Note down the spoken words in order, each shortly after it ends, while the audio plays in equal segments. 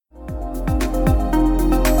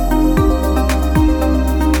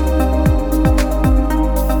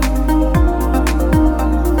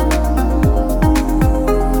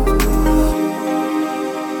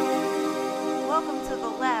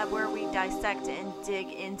connect and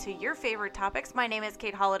dig into your favorite topics. My name is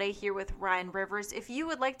Kate Holiday here with Ryan Rivers. If you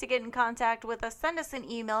would like to get in contact with us, send us an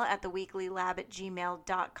email at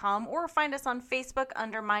theweeklylab@gmail.com or find us on Facebook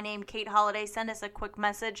under my name, Kate Holiday. Send us a quick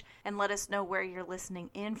message and let us know where you're listening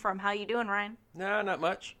in from. How you doing, Ryan? No, not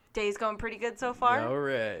much. Day's going pretty good so far? All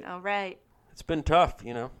right. All right. It's been tough,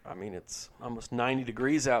 I mean, it's almost 90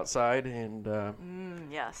 degrees outside, and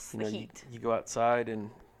yes, the heat. You go outside and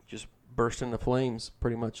just burst into flames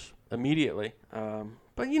pretty much immediately.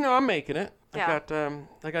 But I'm making it. Yeah.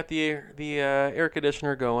 I got the air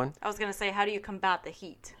conditioner going. I was gonna say, how do you combat the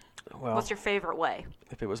heat? Well, What's your favorite way?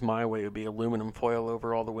 if it was my way, it would be aluminum foil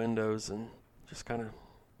over all the windows and just kind of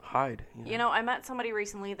hide. I met somebody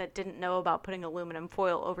recently that didn't know about putting aluminum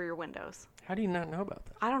foil over your windows. How do you not know about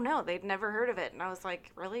that? I don't know. They'd never heard of it. And I was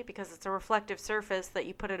like, really? Because it's a reflective surface that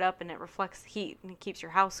you put it up and it reflects heat and it keeps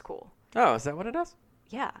your house cool. Oh, is that what it does?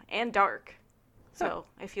 Yeah, and dark. So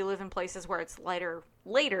if you live in places where it's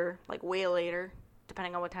later, like way later,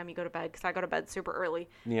 depending on what time you go to bed, because I go to bed super early,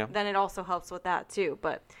 then it also helps with that too.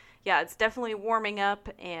 But yeah, it's definitely warming up,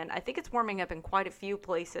 and I think it's warming up in quite a few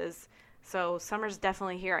places. So summer's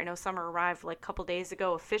definitely here. I know summer arrived like a couple days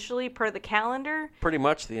ago officially per the calendar. Pretty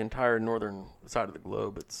much the entire northern side of the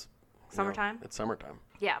globe, it's Summertime? It's summertime.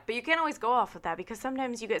 Yeah, but you can't always go off of that because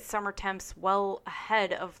sometimes you get summer temps well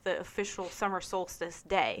ahead of the official summer solstice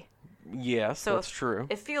day. Yes, So that's true.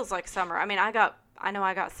 It feels like summer. I mean, I know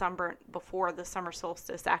I got sunburnt before the summer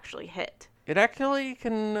solstice actually hit. It actually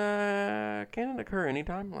can it occur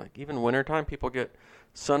anytime? Like even wintertime, people get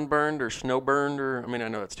sunburned or snowburned, or I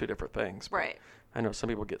know that's two different things. but Right. I know some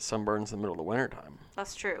people get sunburns in the middle of the wintertime.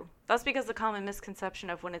 That's true. That's because the common misconception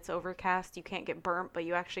of when it's overcast, you can't get burnt, but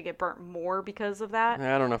you actually get burnt more because of that.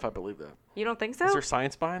 I don't know if I believe that. You don't think so? Is there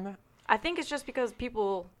science behind that? I think it's just because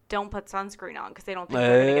people don't put sunscreen on because they don't think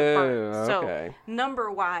they're going to get burnt. Okay. So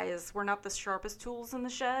number-wise, we're not the sharpest tools in the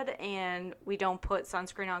shed, and we don't put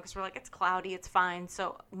sunscreen on because we're like, it's cloudy, it's fine,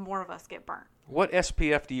 so more of us get burnt. What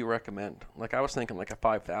SPF do you recommend? Like I was thinking like a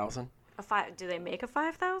 5,000. Do they make a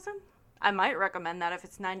 5,000? I might recommend that if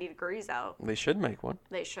it's 90 degrees out. They should make one.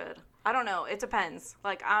 They should. I don't know. It depends.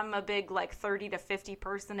 Like, I'm a big, 30 to 50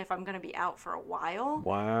 person if I'm going to be out for a while.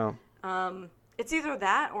 Wow. It's either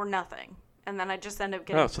that or nothing. And then I just end up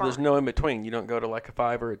getting So there's no in between. You don't go to like a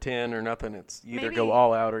 5 or a 10 or nothing. It's you either go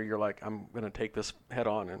all out or you're like, I'm going to take this head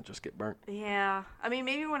on and just get burnt. Yeah. I mean,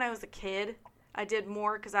 maybe when I was a kid, I did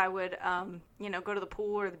more because I would, go to the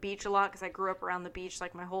pool or the beach a lot because I grew up around the beach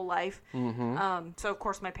my whole life. Mm-hmm. So, of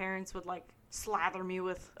course, my parents would slather me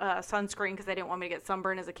with sunscreen because they didn't want me to get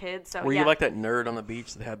sunburned as a kid. So Were you like that nerd on the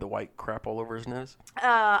beach that had the white crap all over his nose?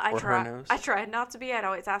 I her nose? I tried not to be. I'd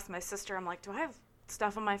always ask my sister, I'm like, do I have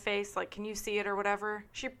stuff on my face? Like, can you see it or whatever?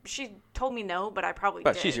 She told me no, but I probably did.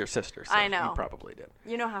 But she's your sister, so I know. you probably did.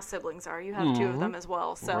 You know how siblings are. You have two of them as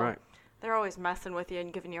well. So Right. they're always messing with you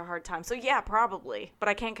and giving you a hard time. So, yeah, probably. But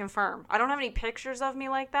I can't confirm. I don't have any pictures of me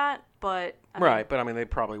like that, but... But they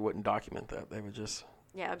probably wouldn't document that. They would just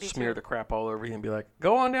smear the crap all over you and be like,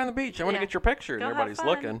 go on down the beach. I want to get your picture. And Go have everybody's fun.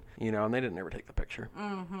 looking, and they didn't ever take the picture.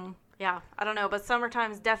 Yeah, I don't know, but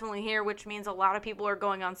summertime's definitely here, which means a lot of people are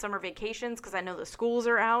going on summer vacations because I know the schools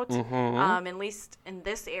are out, at least in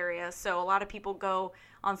this area. So a lot of people go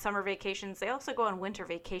on summer vacations. They also go on winter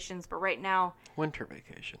vacations, but right now... Winter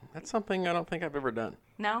vacation. That's something I don't think I've ever done.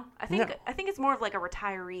 No? I think it's more of like a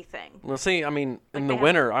retiree thing. Well, see, in the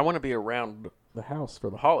winter, I want to be around the house for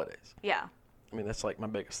the holidays. Yeah. That's like my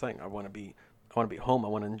biggest thing. I want to be home. I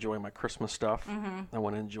want to enjoy my Christmas stuff. I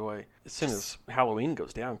want to enjoy, as soon as Halloween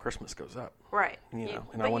goes down, Christmas goes up. Right.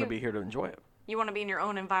 And I want to be here to enjoy it. You want to be in your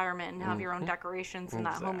own environment and have your own decorations and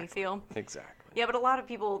that homey feel. Exactly. Yeah, but a lot of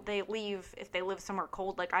people, they leave if they live somewhere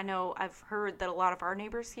cold. Like, I know I've heard that a lot of our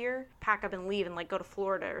neighbors here pack up and leave and, go to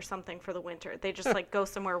Florida or something for the winter. They just, go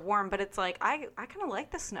somewhere warm. But it's like, I kind of like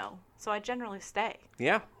the snow, so I generally stay.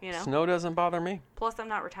 Yeah. Snow doesn't bother me. Plus, I'm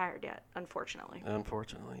not retired yet, unfortunately.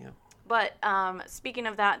 Unfortunately, yeah. But speaking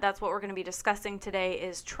of that, that's what we're going to be discussing today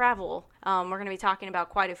is travel. We're going to be talking about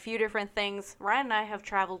quite a few different things. Ryan and I have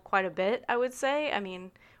traveled quite a bit, I would say.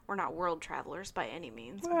 We're not world travelers by any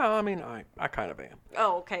means. Well, I kind of am.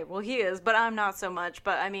 Oh, okay. Well, he is, but I'm not so much.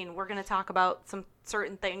 But, we're going to talk about some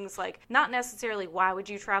certain things, not necessarily why would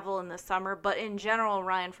you travel in the summer, but in general,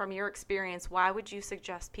 Ryan, from your experience, why would you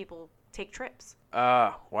suggest people take trips?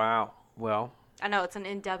 Wow. Well... I know it's an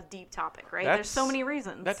in-depth, deep topic, right? There's so many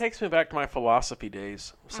reasons. That takes me back to my philosophy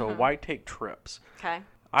days. So why take trips? Okay.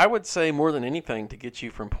 I would say more than anything to get you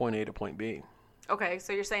from point A to point B. Okay,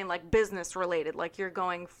 so you're saying business related, you're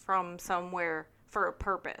going from somewhere for a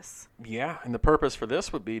purpose. Yeah, and the purpose for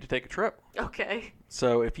this would be to take a trip. Okay.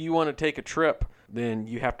 So if you want to take a trip, then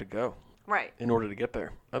you have to go. Right. In order to get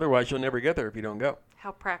there. Otherwise, you'll never get there if you don't go.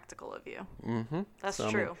 How practical of you. Mm-hmm. That's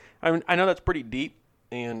true. I know that's pretty deep,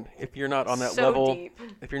 and if you're not on that level,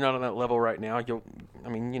 if you're not on that level right now, you'll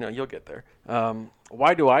get there.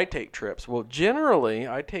 Why do I take trips? Well, generally,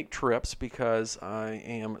 I take trips because I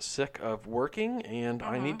am sick of working and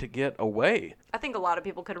I need to get away. I think a lot of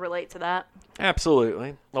people could relate to that.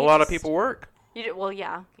 Absolutely. A lot of people work. Well,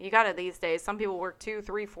 yeah, you got it these days. Some people work 2,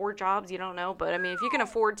 3, 4 jobs. You don't know. But, I mean, if you can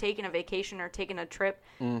afford taking a vacation or taking a trip,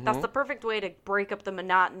 that's the perfect way to break up the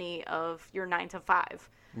monotony of your 9 to 5.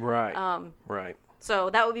 Right. Right. So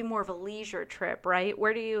that would be more of a leisure trip, right?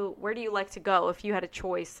 Where do you like to go if you had a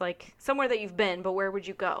choice? Like, somewhere that you've been, but where would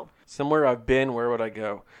you go? Somewhere I've been, where would I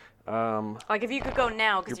go? Like, if you could go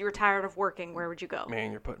now because you were tired of working, where would you go?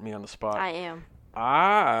 Man, you're putting me on the spot. I am.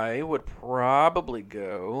 I would probably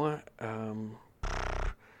go.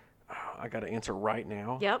 I got to answer right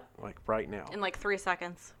now. Yep. Like right now. In like 3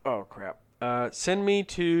 seconds. Oh, crap. Send me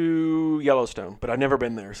to Yellowstone, but I've never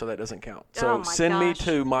been there, so that doesn't count. So send me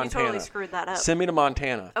to Montana. You totally screwed that up. Send me to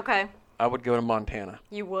Montana. Okay. I would go to Montana.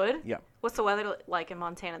 You would? Yeah. What's the weather like in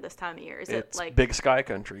Montana this time of year? It's big sky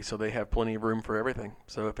country, so they have plenty of room for everything.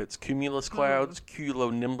 So if it's cumulus clouds,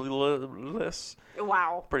 cumulonimbus.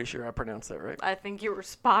 Wow. Pretty sure I pronounced that right. I think you were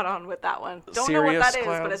spot on with that one. Don't know what that is,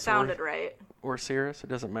 but it sounded right. Or Cirrus, it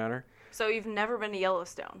doesn't matter. So you've never been to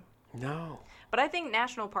Yellowstone? No. But I think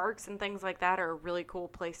national parks and things like that are a really cool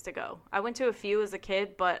place to go. I went to a few as a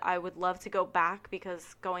kid, but I would love to go back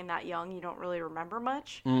because going that young, you don't really remember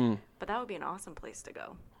much. But that would be an awesome place to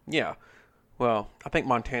go. Yeah. Well, I think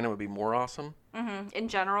Montana would be more awesome. Mm-hmm. In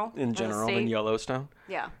general than Yellowstone.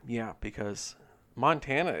 Yeah. Yeah, because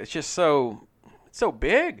Montana is just so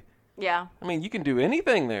big. Yeah. I mean, you can do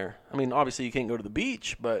anything there. I mean, obviously you can't go to the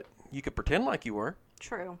beach, but you could pretend like you were.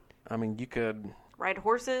 True. I mean, you could ride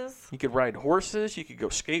horses. You could ride horses. You could go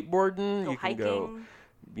skateboarding. Go hiking.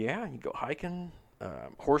 You can go hiking,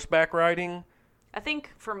 horseback riding. I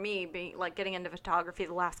think for me, getting into photography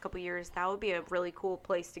the last couple of years, that would be a really cool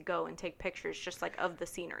place to go and take pictures, just like of the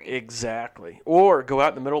scenery. Exactly. Or go out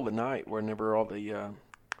in the middle of the night, whenever all the,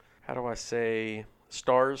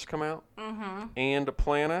 stars come out, and the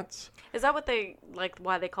planets. Is that what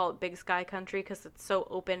why they call it Big Sky Country? Because it's so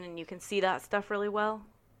open and you can see that stuff really well?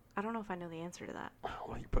 I don't know if I know the answer to that.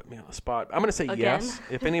 Well, you put me on the spot. I'm going to say Again? yes.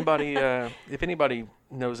 If anybody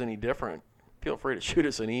knows any different, feel free to shoot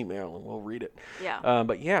us an email and we'll read it. Yeah.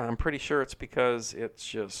 But yeah, I'm pretty sure it's because it's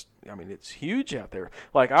just, it's huge out there.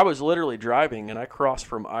 Like, I was literally driving and I crossed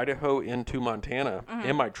from Idaho into Montana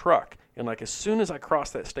in my truck. And like, as soon as I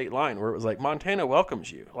crossed that state line where it was like, Montana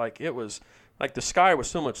welcomes you, like, it was like the sky was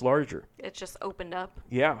so much larger. It just opened up.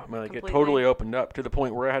 Yeah. It totally opened up to the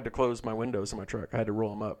point where I had to close my windows in my truck. I had to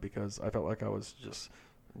roll them up because I felt like I was just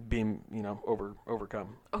being,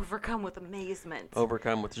 overcome. Overcome with amazement.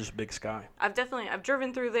 Overcome with just big sky. I've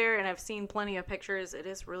driven through there and I've seen plenty of pictures. It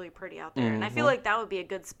is really pretty out there. And I feel like that would be a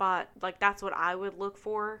good spot. Like, that's what I would look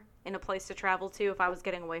for in a place to travel to if I was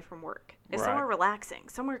getting away from work. It's somewhere relaxing,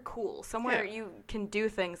 somewhere cool, somewhere you can do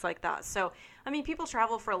things like that. So, people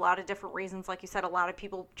travel for a lot of different reasons. Like you said, a lot of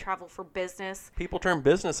people travel for business. People turn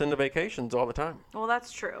business into vacations all the time. Well,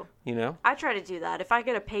 that's true. I try to do that. If I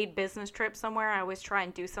get a paid business trip somewhere, I always try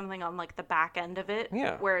and do something on, like, the back end of it.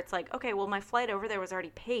 Yeah. Where it's like, okay, well, my flight over there was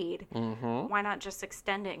already paid. Why not just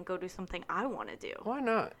extend it and go do something I want to do? Why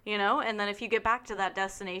not? And then if you get back to that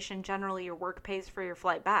destination, generally your work pays for your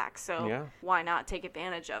flight back. So why not take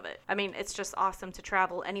advantage of it? It's just awesome to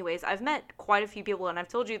travel anyways. I've met quite a few people, and I've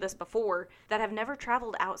told you this before, that have never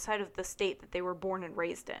traveled outside of the state that they were born and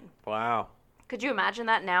raised in. Wow. Could you imagine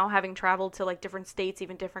that now, having traveled to, like, different states,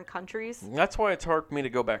 even different countries? That's why it's hard for me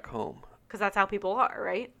to go back home. Because that's how people are,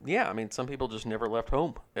 right? Yeah, some people just never left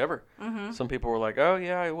home, ever. Some people were like, oh,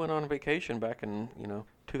 yeah, I went on vacation back in,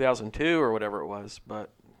 2002 or whatever it was,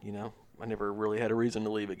 but, I never really had a reason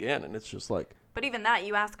to leave again, and it's just like... But even that,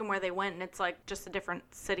 you ask them where they went, and it's like just a different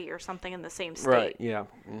city or something in the same state. Right, yeah.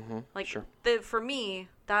 Sure. For me,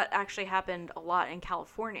 that actually happened a lot in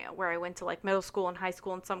California, where I went to, like, middle school and high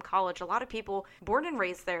school and some college. A lot of people born and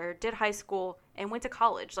raised there, did high school, and went to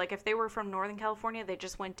college. Like, if they were from Northern California, they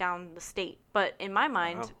just went down the state. But in my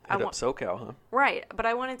mind... Wow. Hit up SoCal, huh? Right. But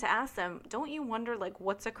I wanted to ask them, don't you wonder, like,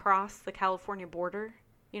 what's across the California border?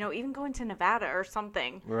 Even going to Nevada or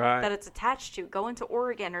something that it's attached to, going to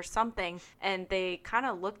Oregon or something. And they kind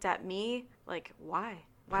of looked at me like, why?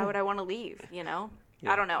 Why would I want to leave? Yeah.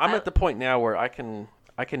 I don't know. I'm at the point now where I can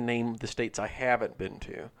name the states I haven't been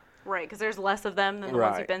to. Right, because there's less of them than the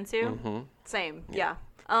ones you've been to. Same, yeah.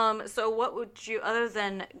 So what would you, other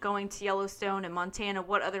than going to Yellowstone and Montana,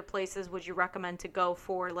 what other places would you recommend to go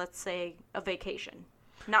for, let's say, a vacation?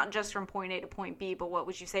 Not just from point A to point B, but what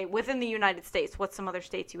would you say within the United States? What's some other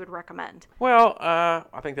states you would recommend? Well,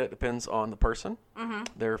 I think that depends on the person,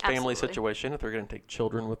 their family Absolutely. situation, if they're going to take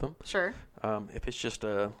children with them. Sure. If it's just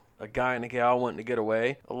a guy and a gal wanting to get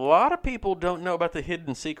away, a lot of people don't know about the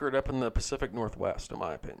hidden secret up in the Pacific Northwest, in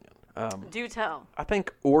my opinion. Do tell. I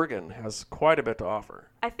think Oregon has quite a bit to offer.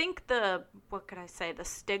 I think the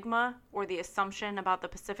stigma or the assumption about the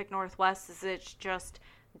Pacific Northwest is it's just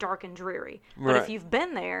dark and dreary. But if you've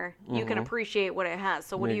been there, you can appreciate what it has.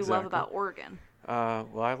 So what do you love about Oregon?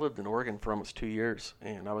 Well, I lived in Oregon for almost 2 years,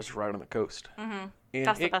 and I was right on the coast. And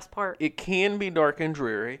that's the best part. It can be dark and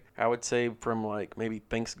dreary. I would say from like maybe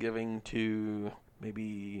Thanksgiving to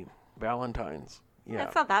maybe Valentine's. Yeah,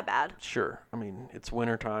 it's not that bad. Sure. I mean, it's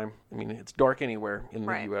wintertime. I mean, it's dark anywhere in the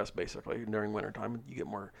Right. U.S. basically. During wintertime, you get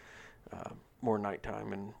more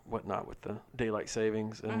nighttime and whatnot with the daylight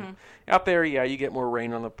savings. And out there, yeah, you get more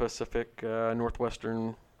rain on the Pacific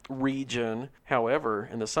Northwestern region. However,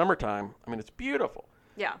 in the summertime, I mean, it's beautiful.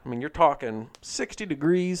 Yeah. I mean, you're talking 60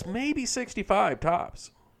 degrees, maybe 65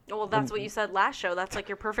 tops. Well, that's what you said last show. That's like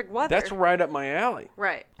your perfect weather. That's right up my alley.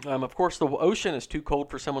 Right. Of course, the ocean is too cold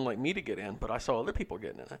for someone like me to get in, but I saw other people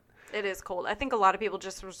getting in it. It is cold. I think a lot of people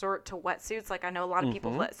just resort to wetsuits. Like I know a lot of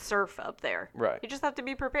people that surf up there. Right. You just have to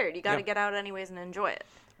be prepared. You got to get out anyways and enjoy it.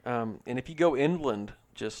 And if you go inland,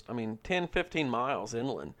 10, 15 miles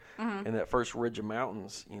inland, and that first ridge of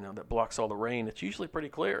mountains, that blocks all the rain, it's usually pretty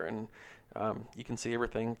clear. And you can see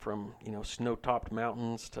everything from, snow-topped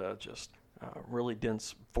mountains to just really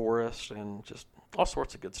dense forest and just all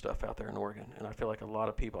sorts of good stuff out there in Oregon. And I feel like a lot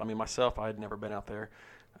of people, I mean, myself, I had never been out there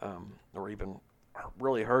or even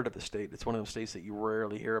really heard of the state. It's one of those states that you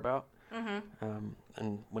rarely hear about.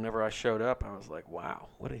 And whenever I showed up, I was like, wow,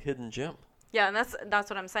 what a hidden gem. Yeah, and that's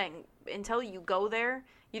what I'm saying. Until you go there,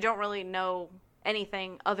 you don't really know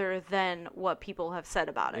anything other than what people have said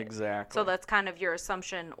about it. Exactly. So that's kind of your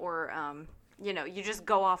assumption, or you just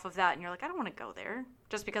go off of that, and you're like, I don't want to go there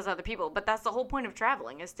just because of other people. But that's the whole point of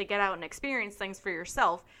traveling, is to get out and experience things for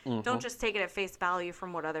yourself. Don't just take it at face value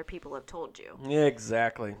from what other people have told you. Yeah,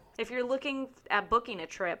 exactly. If you're looking at booking a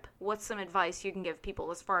trip, what's some advice you can give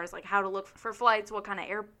people as far as like how to look for flights, what kind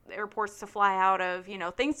of airports to fly out of,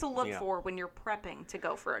 things to look for when you're prepping to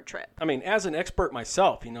go for a trip? I mean, as an expert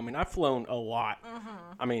myself, I've flown a lot.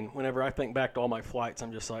 I mean, whenever I think back to all my flights,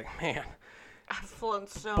 I'm just like, man, I've flown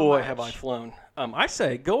so much. Boy, have I flown. I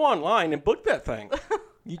say go online and book that thing.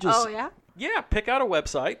 You just, oh, yeah? Yeah, pick out a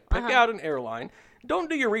website, pick out an airline. Don't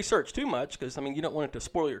do your research too much because, you don't want it to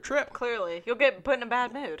spoil your trip. Clearly. You'll get put in a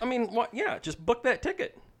bad mood. I mean, just book that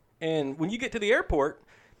ticket. And when you get to the airport,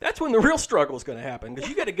 that's when the real struggle is going to happen because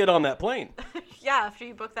you got to get on that plane. Yeah, after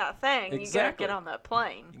you book that thing, Exactly. you got to get on that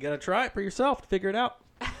plane. You got to try it for yourself to figure it out.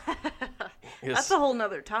 That's a whole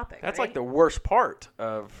nother topic. That's right? like the worst part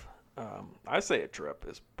of, I say a trip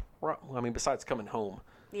is, besides coming home.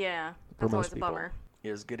 Yeah, for that's most always a people, bummer.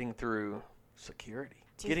 is getting through security.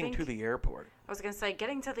 Do you Getting think- to the airport. I was going to say,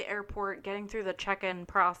 getting to the airport, getting through the check-in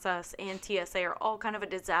process and TSA are all kind of a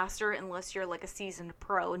disaster unless you're like a seasoned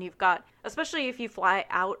pro and you've got, especially if you fly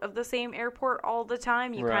out of the same airport all the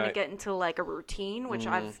time, you kind Right. of get into like a routine, which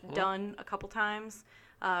I've done a couple times.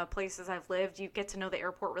 Places I've lived, you get to know the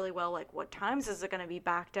airport really well, like what times is it going to be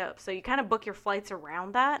backed up? So you kind of book your flights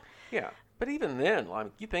around that. Yeah, but even then,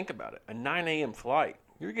 you think about it, a 9 a.m. flight,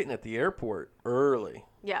 you're getting at the airport early.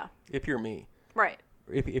 Yeah. If you're me. Right.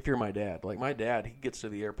 If you're my dad. Like my dad, he gets to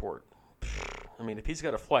the airport. If he's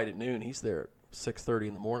got a flight at noon, he's there at 6:30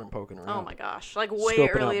 in the morning poking around. Oh my gosh, like way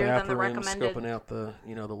scoping earlier out than the bathrooms, recommended. Scoping out the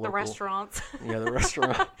local, the restaurants. Yeah, the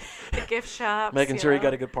restaurant. The gift shops. Making sure you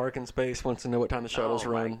got a good parking space. Wants to know what time the shuttles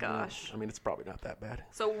run. Oh my gosh. It's probably not that bad.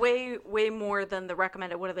 So way more than the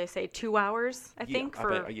recommended. What do they say? 2 hours, I think,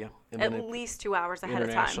 for And at then least 2 hours ahead of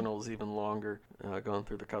time. International is even longer, going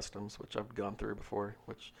through the customs, which I've gone through before,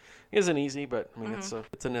 which isn't easy, but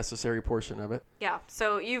it's a necessary portion of it. Yeah.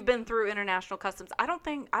 So you've been through international customs.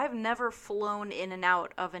 I've never flown in and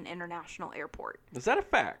out of an international airport. Is that a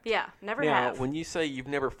fact? Yeah, never now, have. when you say you've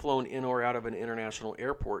never flown in or out of an international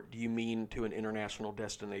airport, do you mean to an international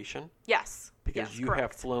destination? Yes. Because yes, you correct.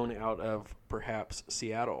 have flown out of perhaps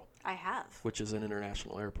Seattle, I have. which is an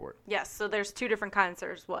international airport. Yes. So there's two different kinds.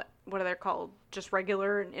 There's what are they called? Just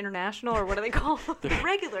regular and international, or what are they called? The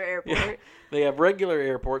regular airport. Yeah, they have regular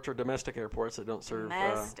airports or domestic airports that don't serve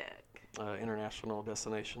Domestic. International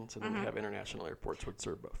destinations, and then we have international airports which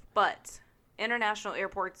serve both. But international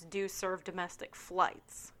airports do serve domestic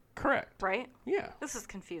flights. Correct. Right? Yeah. This is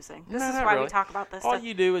confusing. This is why we talk about this stuff. All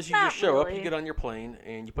you do is you just show up, you get on your plane,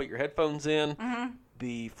 and you put your headphones in. Mm-hmm.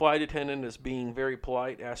 The flight attendant is being very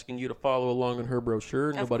polite, asking you to follow along in her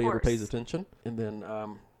brochure. Nobody ever pays attention. And then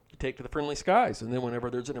you take to the friendly skies. And then whenever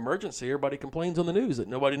there's an emergency, everybody complains on the news that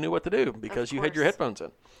nobody knew what to do because you had your headphones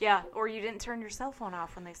in. Yeah, or you didn't turn your cell phone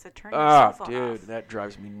off when they said turn your cell phone off. Oh, dude, that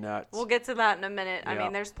drives me nuts. We'll get to that in a minute. Yeah. I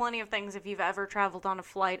mean, there's plenty of things if you've ever traveled on a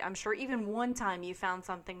flight. I'm sure even one time you found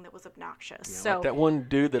something that was obnoxious. Yeah, so like that one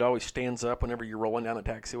dude that always stands up whenever you're rolling down the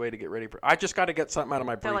taxiway to get ready for. I just got to get something out of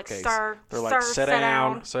my briefcase. They're like, sit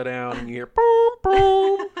down, and you hear boom,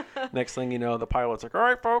 boom. Next thing you know, the pilot's like, all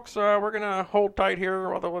right, folks, we're gonna hold tight here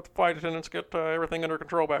while the flight attendants get everything under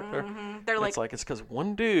control back there. They're it's because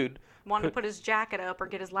one dude wanted to put his jacket up or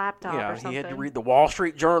get his laptop or something. He had to read the Wall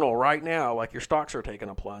Street Journal right now, like your stocks are taking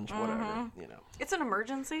a plunge, whatever, It's an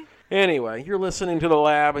emergency. Anyway, you're listening to The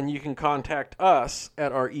Lab, and you can contact us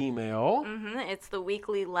at our email. It's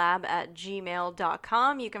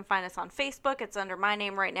theweeklylab@gmail.com. You can find us on Facebook. It's under my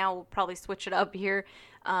name right now. We'll probably switch it up here.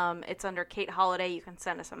 It's under Kate Holiday. You can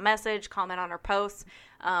send us a message, comment on our posts,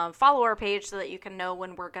 follow our page so that you can know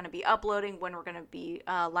when we're going to be uploading, when we're going to be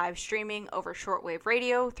live streaming over shortwave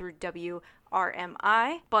radio through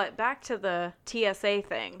WRMI. But back to the TSA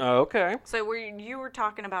thing. Okay. So you were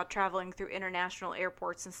talking about traveling through international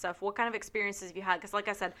airports and stuff. What kind of experiences have you had? Because like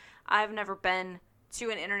I said, I've never been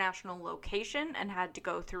to an international location and had to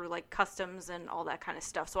go through like customs and all that kind of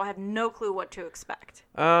stuff. So I have no clue what to expect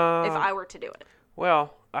if I were to do it.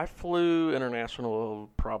 Well, I flew international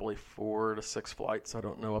probably 4 to 6 flights. I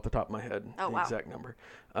don't know off the top of my head the exact number.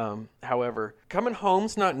 However, coming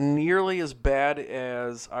home's not nearly as bad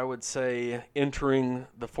as I would say entering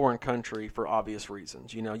the foreign country for obvious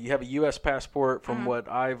reasons. You have a U.S. passport from what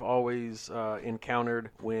I've always encountered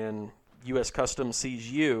when U.S. Customs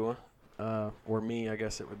sees you, or me, I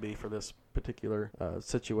guess it would be for this particular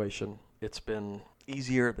situation. It's been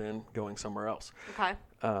easier than going somewhere else. Okay.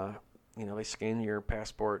 They scan your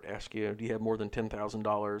passport, ask you, do you have more than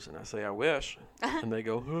 $10,000? And I say, I wish. And they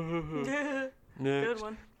go, next. Good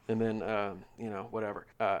one. And then, whatever.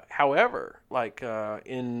 However, like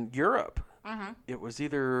in Europe, it was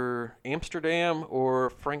either Amsterdam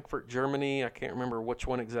or Frankfurt, Germany. I can't remember which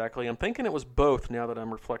one exactly. I'm thinking it was both now that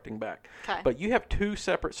I'm reflecting back. Okay. But you have 2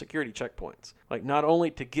 separate security checkpoints. Like not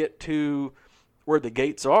only to get to where the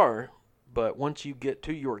gates are, but once you get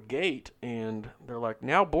to your gate and they're like,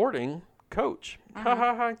 now boarding, coach. Ha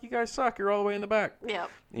ha ha, you guys suck. You're all the way in the back. Yeah.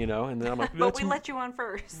 And then I'm like, but we let you on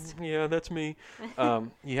first. Yeah, that's me.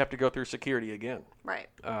 You have to go through security again. Right.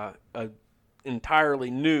 A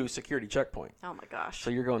entirely new security checkpoint. Oh my gosh. So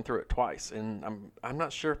you're going through it twice. And I'm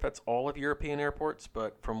not sure if that's all of European airports,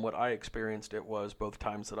 but from what I experienced, it was both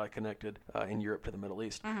times that I connected in Europe to the Middle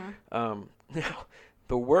East. Now,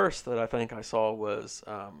 the worst that I think I saw was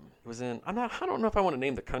in I don't know if I want to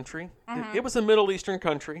name the country. It was a Middle Eastern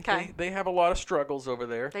country. Okay. They have a lot of struggles over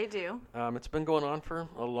there. They do. It's been going on for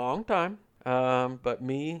a long time. But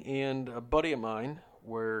me and a buddy of mine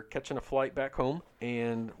were catching a flight back home,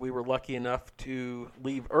 and we were lucky enough to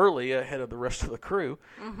leave early ahead of the rest of the crew.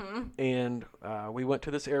 And we went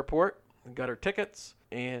to this airport and got our tickets.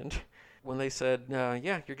 And when they said,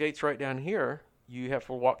 your gate's right down here, you have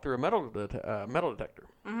to walk through a metal detector.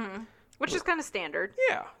 Which is kind of standard.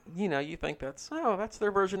 Yeah. You think that's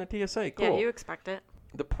their version of TSA. Cool. Yeah, you expect it.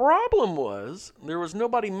 The problem was there was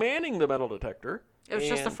nobody manning the metal detector. It was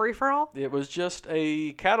just a free-for-all? It was just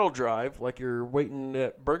a cattle drive, like you're waiting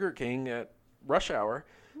at Burger King at rush hour.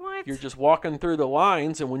 What? You're just walking through the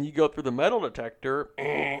lines, and when you go through the metal detector,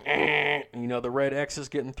 the red X is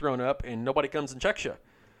getting thrown up, and nobody comes and checks you.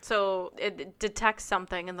 So it detects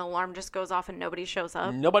something and the alarm just goes off and nobody shows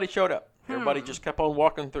up? Nobody showed up. Everybody just kept on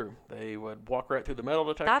walking through. They would walk right through the metal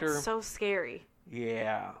detector. That's so scary.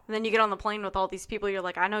 Yeah. And then you get on the plane with all these people. You're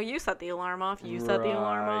like, I know you set the alarm off. You set the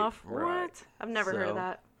alarm off. Right. What? I've never heard of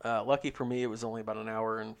that. Lucky for me, it was only about an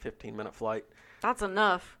hour and 15-minute flight. That's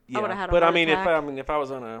enough. Yeah. I would have had a heart attack. if I was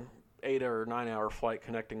on a 8 or 9 hour flight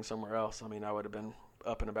connecting somewhere else, I would have been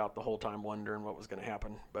up and about the whole time wondering what was going to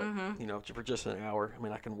happen. But, for just an hour,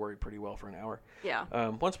 I can worry pretty well for an hour. Yeah.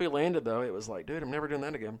 Once we landed, though, it was like, dude, I'm never doing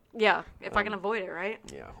that again. Yeah, if I can avoid it, right?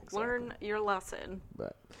 Yeah, exactly. Learn your lesson.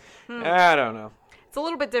 But I don't know. It's a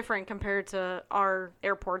little bit different compared to our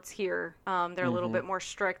airports here. They're a little bit more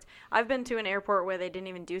strict. I've been to an airport where they didn't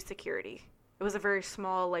even do security. It was a very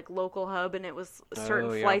small, local hub, and it was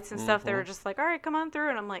certain flights and stuff. They were just like, all right, come on through.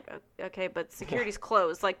 And I'm like, okay, but security's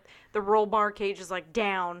closed. The roll bar cage is,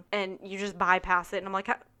 down, and you just bypass it. And I'm like,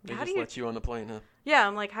 how do you... let you on the plane, huh? Yeah,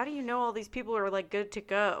 I'm like, how do you know all these people are, like, good to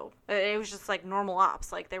go? It was just, like, normal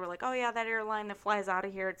ops. Like, they were like, oh, yeah, that airline that flies out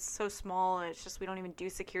of here, it's so small, and it's just, we don't even do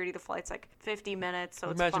security. The flight's, like, 50 minutes,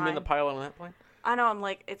 so it's fine. Imagine being the pilot on that plane. I know, I'm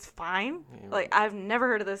like, it's fine. Yeah. Like, I've never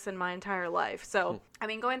heard of this in my entire life. So, I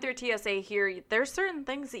mean, going through TSA here, there's certain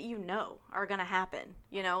things that you know are going to happen.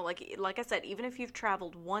 You know, like I said, even if you've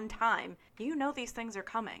traveled one time, you know these things are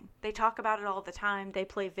coming. They talk about it all the time. They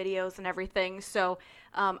play videos and everything. So,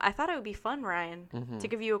 I thought it would be fun, Ryan, to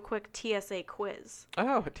give you a quick TSA quiz.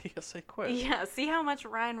 Oh, a TSA quiz. Yeah, see how much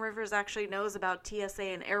Ryan Rivers actually knows about TSA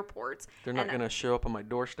and airports. They're not going to show up on my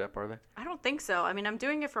doorstep, are they? I don't think so. I mean, I'm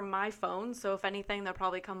doing it from my phone, so if anything, they'll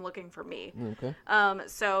probably come looking for me. Okay.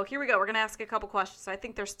 So here we go. We're going to ask a couple questions. I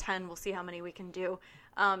think there's 10. We'll see how many we can do.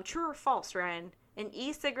 True or false, Ryan? An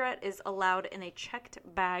e-cigarette is allowed in a checked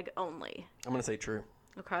bag only. I'm going to say true.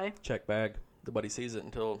 Okay. Checked bag. Nobody sees it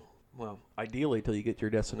until, well, ideally till you get to your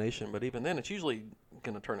destination. But even then, it's usually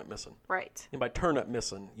going to turn up missing. Right. And by turn up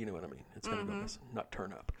missing, you know what I mean. It's going to go missing, not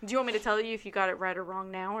turn up. Do you want me to tell you if you got it right or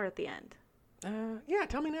wrong now or at the end? Yeah,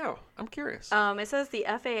 tell me now. I'm curious. It says the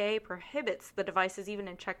FAA prohibits the devices even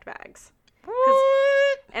in checked bags.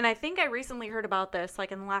 What? And I think I recently heard about this,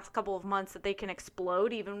 like in the last couple of months, that they can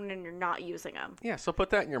explode even when you're not using them. Yeah, so put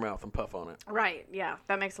that in your mouth and puff on it. Right, yeah,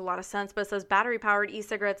 that makes a lot of sense. But it says battery-powered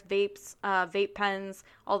e-cigarettes, vapes, vape pens,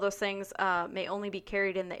 all those things may only be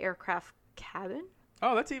carried in the aircraft cabin.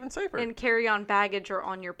 Oh, that's even safer. And carry-on baggage or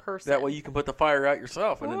on your person. That way you can put the fire out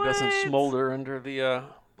yourself and What? it doesn't smolder under the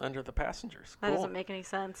passengers. That cool. doesn't make any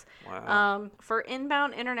sense. Wow. For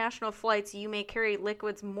inbound international flights, you may carry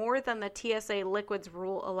liquids more than the TSA liquids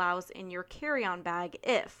rule allows in your carry-on bag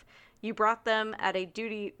if you bought them at a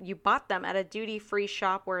duty-free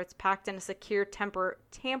shop where it's packed in a secure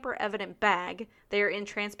tamper-evident bag. They are in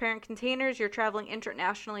transparent containers. You're traveling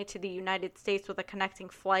internationally to the United States with a connecting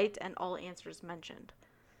flight, and all answers mentioned.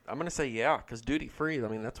 I'm gonna say yeah, because duty-free. I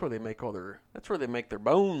mean, that's where they make their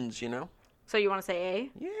bones, you know. So you want to say A?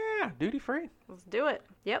 Yeah, duty-free. Let's do it.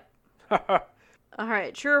 Yep. All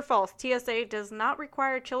right. True or false? TSA does not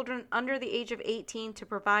require children under the age of 18 to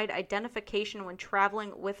provide identification when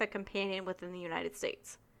traveling with a companion within the United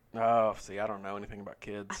States. Oh, see, I don't know anything about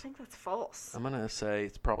kids. I think that's false. I'm gonna say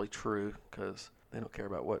it's probably true because they don't care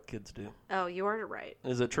about what kids do. Oh, you are right.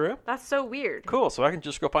 Is it true? That's so weird. Cool. So I can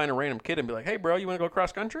just go find a random kid and be like, "Hey, bro, you want to go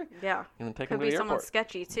cross country?" Yeah. And then take Could him to be the someone airport.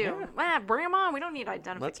 sketchy too. Yeah. Well, bring them on. We don't need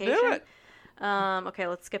identification. Let's do it. Okay,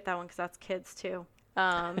 let's skip that one because that's kids too.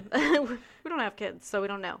 We don't have kids, so we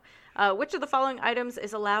don't know. Which of the following items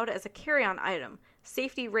is allowed as a carry-on item?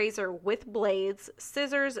 Safety razor with blades,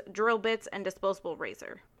 scissors, drill bits, and disposable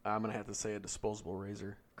razor. I'm gonna have to say a disposable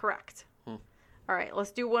razor. Correct. All right,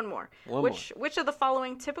 let's do one more. One Which of the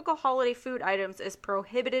following typical holiday food items is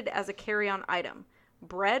prohibited as a carry-on item?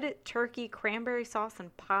 Bread, turkey, cranberry sauce,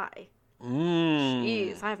 and pie.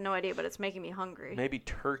 Jeez, I have no idea, but it's making me hungry. Maybe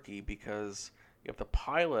turkey, because if the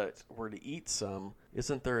pilot were to eat some,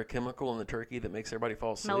 isn't there a chemical in the turkey that makes everybody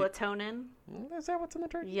fall asleep? Melatonin? Is that what's in the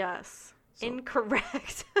turkey? Yes. So,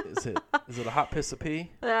 incorrect. Is it a hot piss of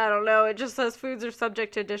pee? I don't know. It just says foods are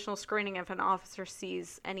subject to additional screening if an officer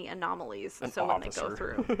sees any anomalies. When they go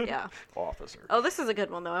through. Yeah. Officer. Oh, this is a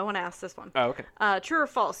good one, though. I want to ask this one. Oh, okay. True or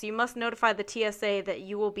false? You must notify the TSA that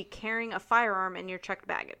you will be carrying a firearm in your checked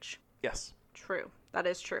baggage. Yes. True. That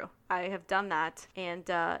is true. I have done that. And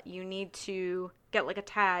you need to get like a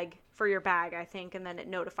tag for your bag, I think, and then it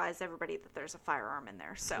notifies everybody that there's a firearm in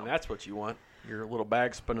there. So and that's what you want. Your little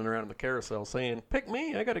bag spinning around in the carousel saying, "Pick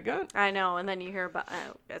me, I got a gun." I know, and then you hear about,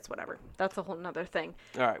 it's whatever. That's a whole nother thing.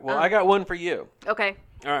 All right, well, I got one for you. Okay.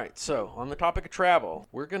 All right, so on the topic of travel,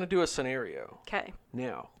 we're going to do a scenario. Okay.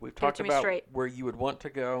 Now, we've talked about where you would want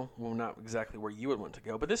to go. Well, not exactly where you would want to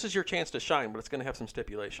go, but this is your chance to shine, but it's going to have some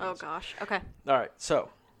stipulations. Oh, gosh. Okay. All right, so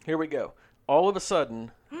here we go. All of a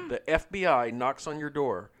sudden, the FBI knocks on your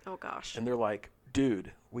door. Oh, gosh. And they're like,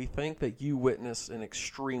 "Dude, we think that you witnessed an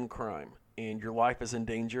extreme crime and your life is in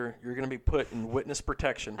danger. You're going to be put in witness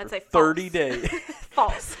protection for 30 days."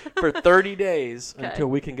 False. For 30 days until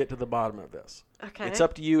we can get to the bottom of this. Okay. It's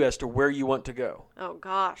up to you as to where you want to go. Oh,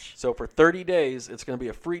 gosh. So for 30 days, it's going to be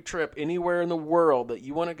a free trip anywhere in the world that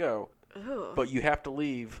you want to go. Ooh. But you have to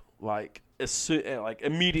leave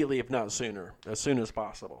immediately, if not sooner, as soon as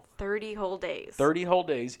possible. 30 whole days. 30 whole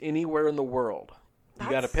days anywhere in the world. You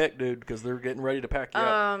got to pick, dude, because they're getting ready to pack you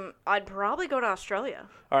up. I'd probably go to Australia.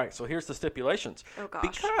 All right, so here's the stipulations. Oh, gosh.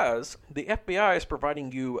 Because the FBI is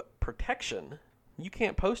providing you protection, you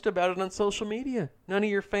can't post about it on social media. None of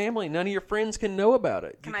your family, none of your friends can know about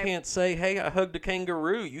it. You can't say, "Hey, I hugged a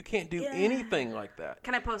kangaroo." You can't do anything like that.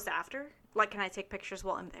 Can I post after? Like, can I take pictures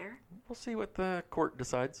while I'm there? we'll see what the court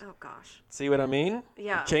decides. Oh, gosh. See what I mean?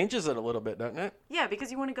 Yeah. It changes it a little bit, doesn't it? Yeah,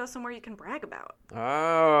 because you want to go somewhere you can brag about.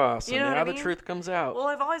 Ah, so you know now the truth comes out. Well,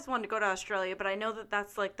 I've always wanted to go to Australia, but I know that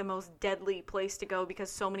that's like the most deadly place to go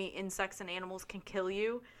because so many insects and animals can kill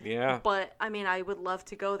you. Yeah. But, I mean, I would love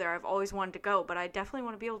to go there. I've always wanted to go, but I definitely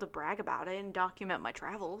want to be able to brag about it and document my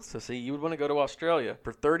travels. So, see, you would want to go to Australia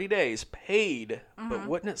for 30 days, paid, but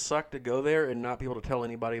wouldn't it suck to go there and not be able to tell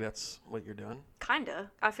anybody that's what you're doing?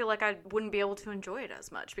 Kinda. I feel like I wouldn't be able to enjoy it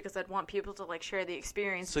as much because I'd want people to like share the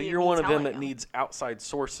experience. So you're one of them that needs outside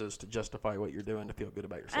sources to justify what you're doing to feel good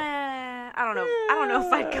about yourself. I don't know. I don't know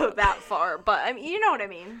if I'd go that far, but I mean, you know what I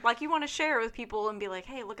mean. Like you want to share it with people and be like,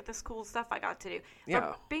 "Hey, look at this cool stuff I got to do." Yeah.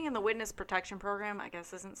 But being in the witness protection program, I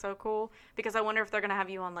guess, isn't so cool because I wonder if they're gonna have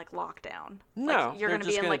you on like lockdown. No, like, you're they're gonna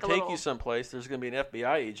just be in going like to a take little... you someplace. There's going to be an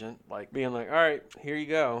FBI agent, like being like, "All right, here you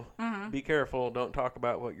go. Be careful. Don't talk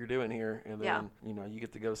about what you're doing here." And then you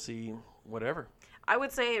get to go see whatever. I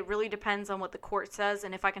would say it really depends on what the court says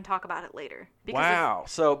and if I can talk about it later. Wow.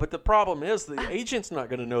 But the problem is the agent's not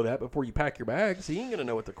going to know that before you pack your bags. He ain't going to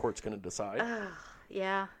know what the court's going to decide.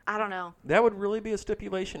 Yeah, I don't know. That would really be a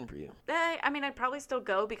stipulation for you. I mean, I'd probably still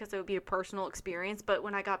go because it would be a personal experience, but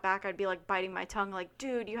when I got back, I'd be like biting my tongue like,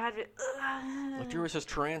 dude, you had it. Like there was this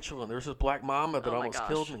tarantula and there was this black mamba that almost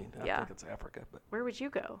killed me. I think it's Africa. But where would you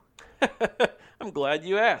go? I'm glad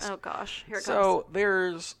you asked. Oh, gosh. Here it comes. So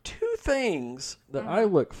there's two things that I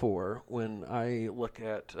look for when I look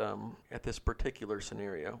at this particular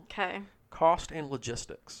scenario. Okay. Cost and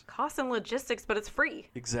logistics. Cost and logistics, but it's free.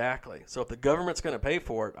 Exactly. So if the government's going to pay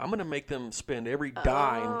for it, I'm going to make them spend every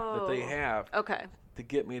dime that they have to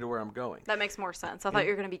get me to where I'm going. That makes more sense. I thought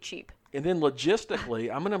you were going to be cheap. And then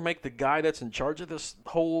logistically, I'm going to make the guy that's in charge of this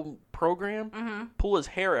whole program pull his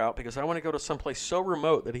hair out because I want to go to someplace so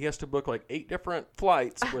remote that he has to book like 8 different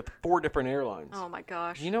flights with 4 different airlines. Oh, my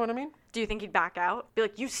gosh. You know what I mean? Do you think he'd back out? Be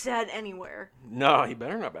like, you said anywhere. No, he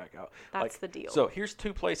better not back out. That's the deal. So here's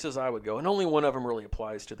 2 places I would go, and only one of them really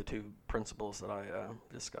applies to the 2 principles that I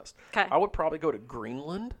discussed. Okay. I would probably go to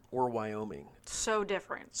Greenland or Wyoming. So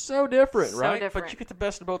different. So different, right? Different. But you get the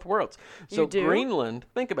best of both worlds. So Greenland,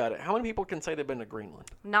 think about it. How many people can say they've been to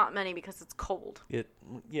Greenland? Not many because it's cold.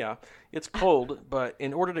 It's cold, but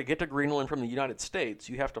in order to get to Greenland from the United States,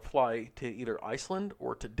 you have to fly to either Iceland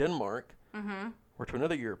or to Denmark or to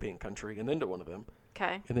another European country and then to one of them.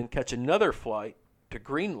 Okay. And then catch another flight to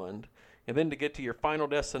Greenland. And then to get to your final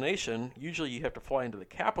destination, usually you have to fly into the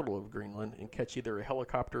capital of Greenland and catch either a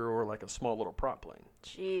helicopter or like a small little prop plane.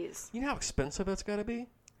 Jeez. You know how expensive that's got to be?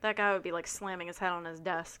 That guy would be like slamming his head on his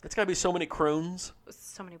desk. It's got to be so many krones.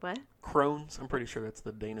 So many what? Krones. I'm pretty sure that's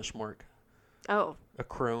the Danish mark. Oh. A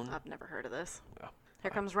krone. I've never heard of this. Oh. Here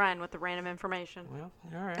comes Ryan with the random information. Well,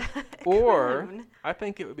 all right. Or I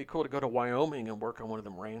think it would be cool to go to Wyoming and work on one of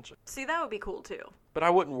them ranches. See, that would be cool too. But I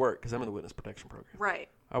wouldn't work because I'm in the witness protection program. Right.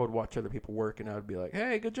 I would watch other people work and I would be like,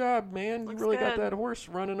 hey, good job, man. Looks you really good. got that horse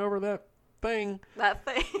running over that thing. That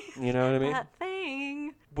thing. You know what I mean? That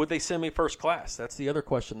thing. Would they send me first class? That's the other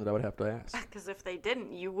question that I would have to ask. Because if they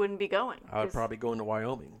didn't, you wouldn't be going. I would probably go into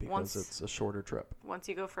Wyoming because it's a shorter trip. Once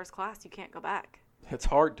you go first class, you can't go back. It's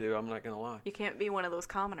hard to, I'm not going to lie. You can't be one of those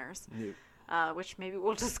commoners. No. Which maybe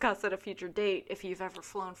we'll discuss at a future date if you've ever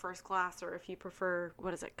flown first class or if you prefer,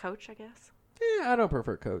 coach, I guess? Yeah, I don't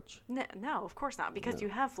prefer coach. No, of course not, because you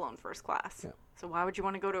have flown first class. Yeah. So why would you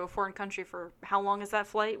want to go to a foreign country for, how long is that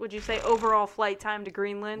flight? Would you say overall flight time to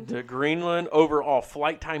Greenland? To Greenland, overall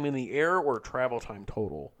flight time in the air or travel time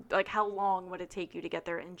total? Like how long would it take you to get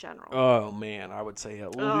there in general? Oh, man, I would say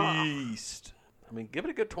at least... I mean, give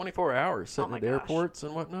it a good 24 hours sitting at airports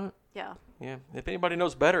and whatnot. Yeah. Yeah. If anybody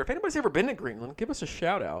knows better, if anybody's ever been to Greenland, give us a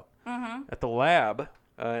shout out at the lab.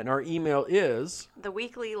 And our email is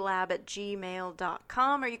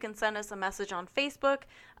theweeklylab@gmail.com, or you can send us a message on Facebook.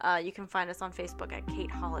 You can find us on Facebook at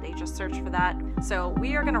Kate Holiday. Just search for that. So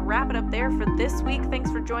we are going to wrap it up there for this week.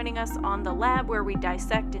 Thanks for joining us on The Lab, where we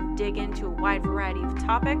dissect and dig into a wide variety of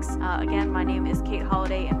topics. Again, my name is Kate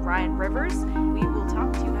Holiday and Ryan Rivers. We will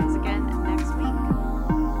talk to you guys again